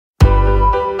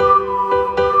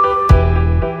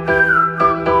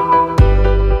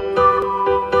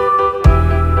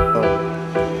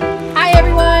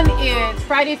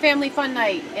Friday Family Fun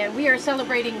Night, and we are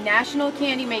celebrating National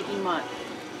Candy Making Month.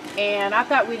 And I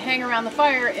thought we'd hang around the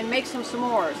fire and make some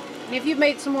s'mores. And if you've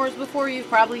made s'mores before, you've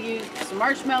probably used some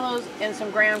marshmallows and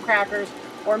some graham crackers,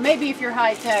 or maybe if you're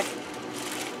high tech,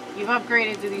 you've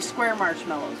upgraded to these square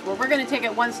marshmallows. Well, we're going to take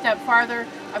it one step farther.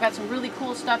 I've got some really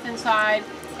cool stuff inside,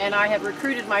 and I have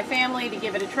recruited my family to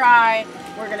give it a try.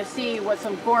 We're going to see what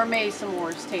some gourmet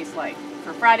s'mores taste like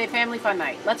for Friday Family Fun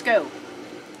Night. Let's go.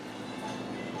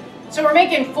 So we're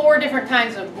making 4 different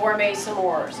kinds of gourmet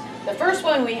s'mores. The first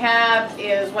one we have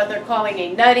is what they're calling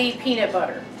a nutty peanut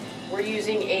butter. We're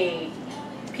using a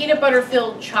peanut butter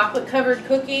filled chocolate covered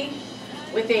cookie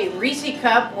with a Reese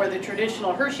cup where the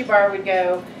traditional Hershey bar would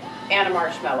go and a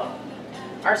marshmallow.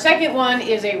 Our second one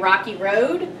is a Rocky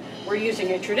Road. We're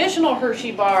using a traditional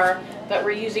Hershey bar, but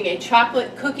we're using a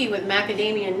chocolate cookie with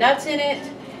macadamia nuts in it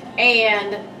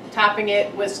and topping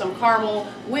it with some caramel,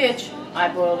 which I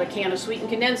boiled a can of sweetened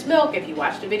condensed milk. If you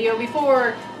watched a video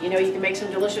before, you know you can make some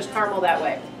delicious caramel that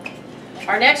way.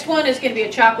 Our next one is going to be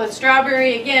a chocolate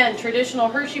strawberry. Again, traditional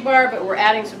Hershey bar, but we're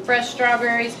adding some fresh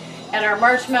strawberries and our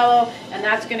marshmallow, and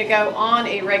that's going to go on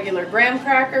a regular graham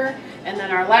cracker. And then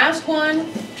our last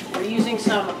one, we're using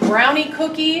some brownie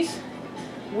cookies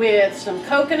with some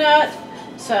coconut,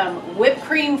 some whipped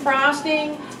cream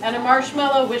frosting, and a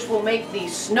marshmallow, which will make the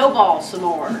snowball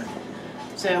s'more.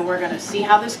 So we're going to see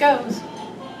how this goes.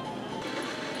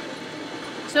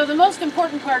 So the most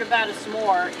important part about a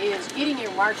s'more is getting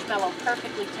your marshmallow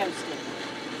perfectly toasted.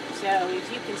 So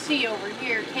as you can see over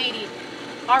here, Katie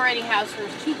already has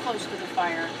hers too close to the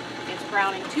fire. It's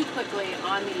browning too quickly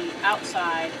on the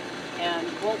outside and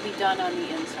won't be done on the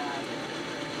inside.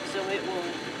 So it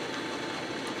will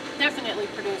definitely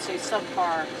produce a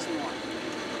subpar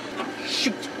s'more.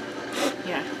 Shoot!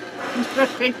 Yeah.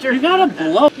 You gotta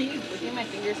blow.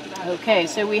 Okay,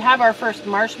 so we have our first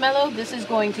marshmallow. This is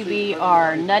going to be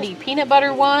our nutty peanut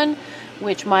butter one,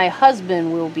 which my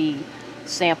husband will be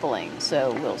sampling.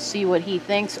 So we'll see what he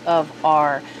thinks of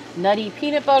our nutty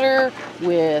peanut butter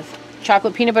with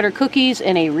chocolate peanut butter cookies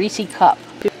in a Reese cup.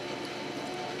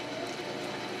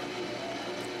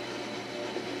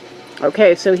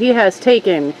 Okay, so he has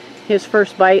taken his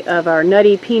first bite of our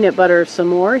nutty peanut butter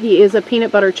s'more. He is a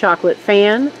peanut butter chocolate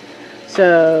fan,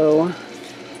 so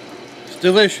it's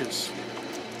delicious.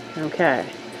 Okay.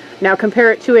 Now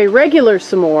compare it to a regular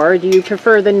s'more. Do you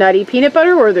prefer the nutty peanut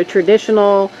butter or the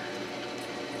traditional?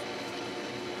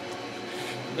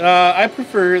 I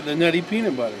prefer the nutty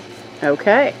peanut butter.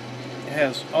 Okay. It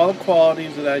has all the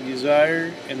qualities that I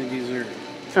desire in a dessert.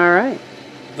 All right.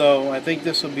 Though I think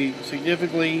this will be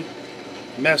significantly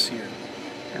messier.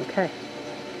 Okay.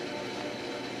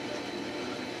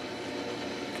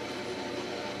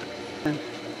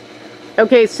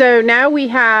 Okay, so now we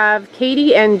have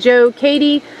Katie and Joe.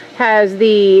 Katie has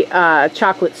the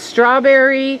chocolate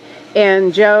strawberry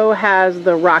and Joe has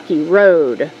the Rocky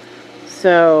Road.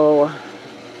 So,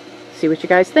 see what you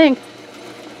guys think.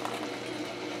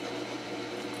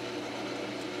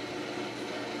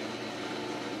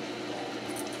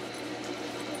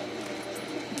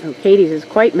 Oh, Katie's is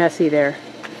quite messy there.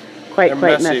 Quite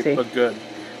messy. But good.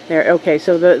 There. Okay,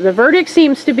 so the verdict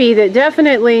seems to be that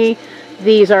definitely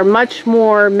these are much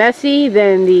more messy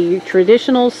than the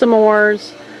traditional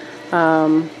s'mores.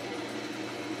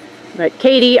 But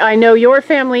Katie, I know your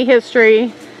family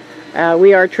history.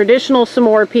 We are traditional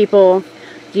s'more people.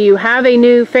 Do you have a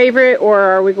new favorite, or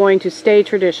are we going to stay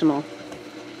traditional?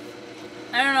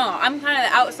 I don't know. I'm kind of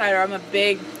the outsider. I'm a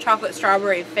big chocolate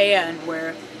strawberry fan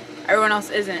where everyone else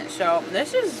isn't. So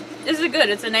this is good.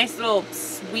 It's a nice little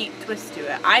sweet twist to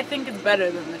it. I think it's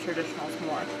better than the traditional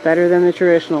s'more. Better than the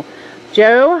traditional.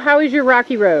 Joe, how is your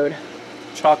Rocky Road?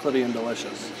 Chocolatey and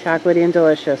delicious. Chocolatey and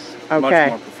delicious. Okay. Much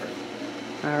more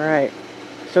preferred. All right.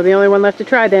 So the only one left to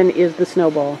try then is the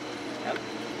snowball. Yep.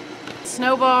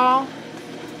 Snowball.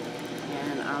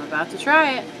 And I'm about to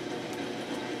try it.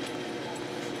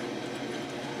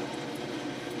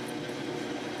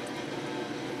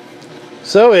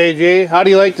 So AJ, how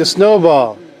do you like the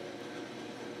snowball?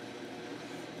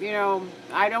 You know,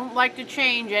 I don't like to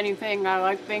change anything. I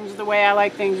like things the way I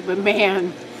like things, but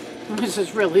man, this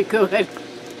is really good.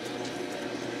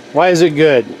 Why is it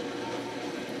good?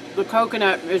 The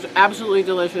coconut is absolutely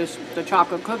delicious. The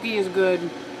chocolate cookie is good.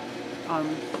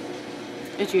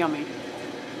 It's yummy.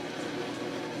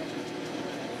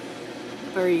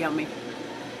 Very yummy.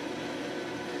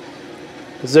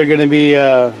 Is there going to be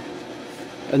a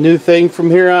new thing from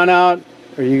here on out?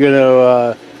 Are you going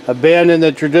to abandon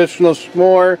the traditional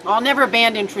s'more? I'll never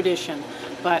abandon tradition,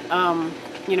 but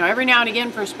you know, every now and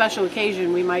again for a special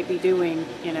occasion we might be doing,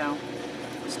 you know,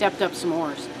 stepped up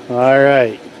s'mores. All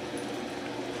right.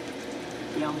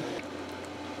 Yum.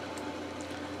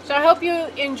 So I hope you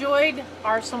enjoyed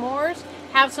our s'mores.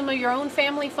 Have some of your own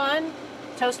family fun.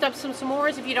 Toast up some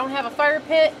s'mores. If you don't have a fire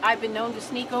pit, I've been known to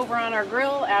sneak over on our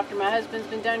grill after my husband's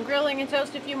been done grilling and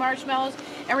toast a few marshmallows.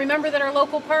 And remember that our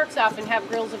local parks often have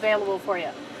grills available for you.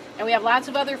 And we have lots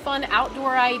of other fun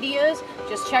outdoor ideas.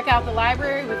 Just check out the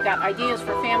library. We've got ideas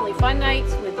for family fun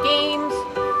nights with games,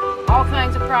 all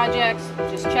kinds of projects.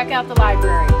 Just check out the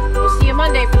library. We'll see you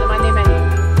Monday for the Monday menu.